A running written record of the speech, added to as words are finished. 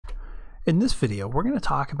In this video, we're going to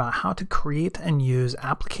talk about how to create and use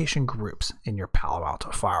application groups in your Palo Alto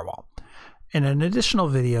firewall. In an additional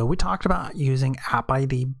video, we talked about using App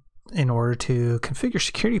ID in order to configure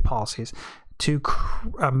security policies to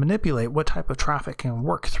manipulate what type of traffic can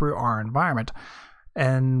work through our environment.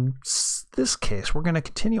 And in this case, we're going to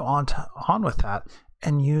continue on with that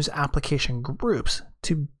and use application groups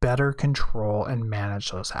to better control and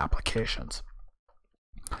manage those applications.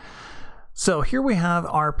 So here we have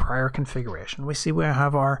our prior configuration. We see we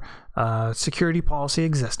have our security policy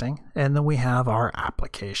existing, and then we have our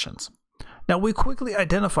applications. Now we quickly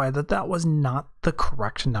identified that that was not the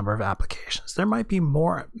correct number of applications. There might be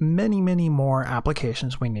many more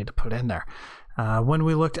applications we need to put in there. When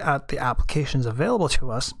we looked at the applications available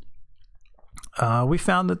to us, we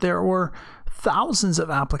found that there were thousands of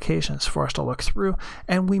applications for us to look through,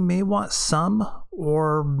 and we may want some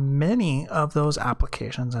or many of those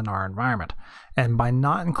applications in our environment. And by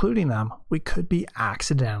not including them, we could be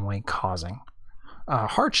accidentally causing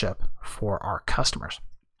hardship for our customers.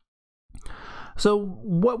 So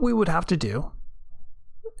what we would have to do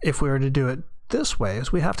if we were to do it this way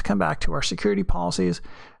is we have to come back to our security policies,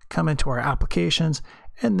 come into our applications,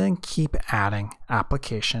 and then keep adding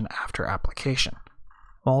application after application.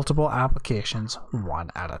 Multiple applications,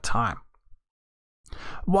 one at a time.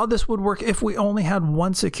 While this would work if we only had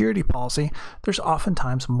one security policy, there's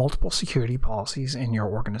oftentimes multiple security policies in your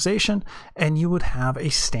organization, and you would have a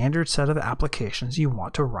standard set of applications you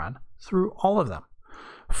want to run through all of them.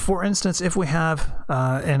 For instance, if we have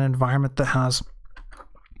an environment that has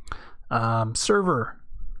a server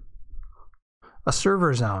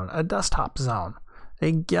zone, a desktop zone,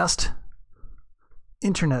 a guest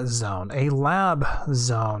internet zone, a lab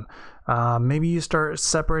zone. Maybe you start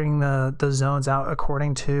separating the zones out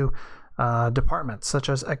according to departments such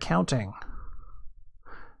as accounting,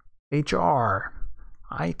 HR,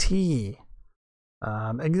 IT,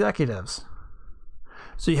 executives.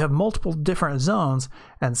 So you have multiple different zones,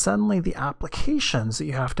 and suddenly the applications that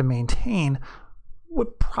you have to maintain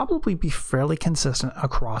would probably be fairly consistent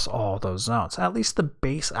across all those zones. At least the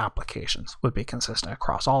base applications would be consistent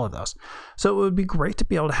across all of those. So it would be great to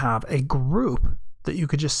be able to have a group that you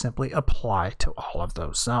could just simply apply to all of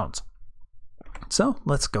those zones. So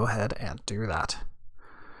let's go ahead and do that.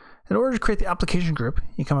 In order to create the application group,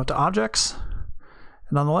 you come up to Objects,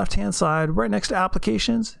 and on the left-hand side, right next to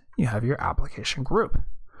Applications, you have your application group.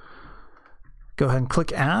 Go ahead and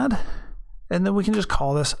click Add, and then we can just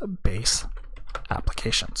call this Base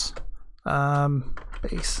Applications.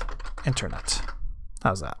 Base Internet.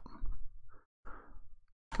 How's that?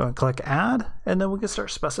 Go and click Add, and then we can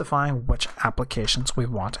start specifying which applications we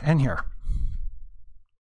want in here.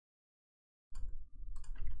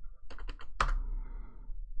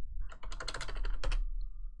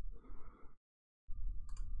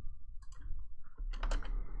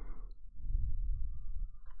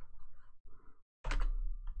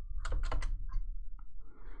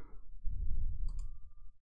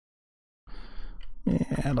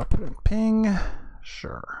 And I'll put in ping,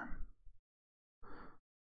 sure.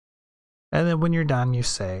 And then when you're done, you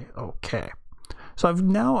say OK. So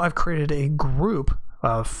I've created a group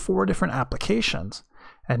of 4 different applications,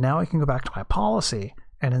 and now I can go back to my policy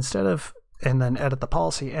and then edit the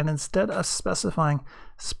policy, and instead of specifying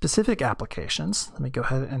specific applications, let me go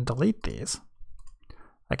ahead and delete these.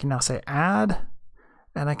 I can now say add,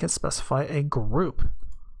 and I can specify a group.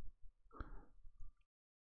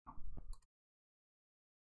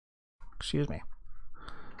 Excuse me.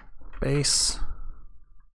 Base.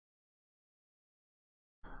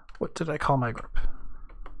 What did I call my group?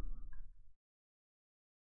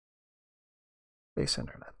 Base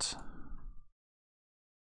Internet.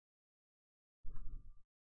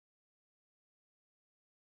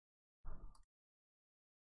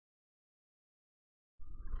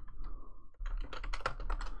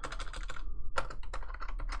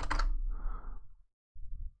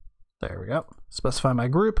 There we go. Specify my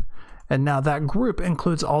group. And now that group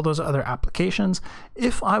includes all those other applications.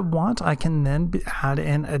 If I want, I can then add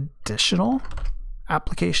in additional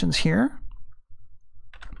applications here,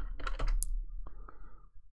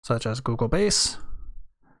 such as Google Base.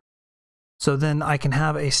 So then I can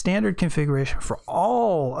have a standard configuration for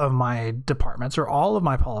all of my departments or all of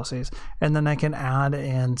my policies, and then I can add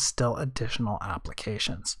in still additional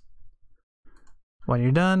applications. When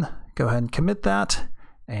you're done, go ahead and commit that,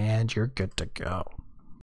 and you're good to go.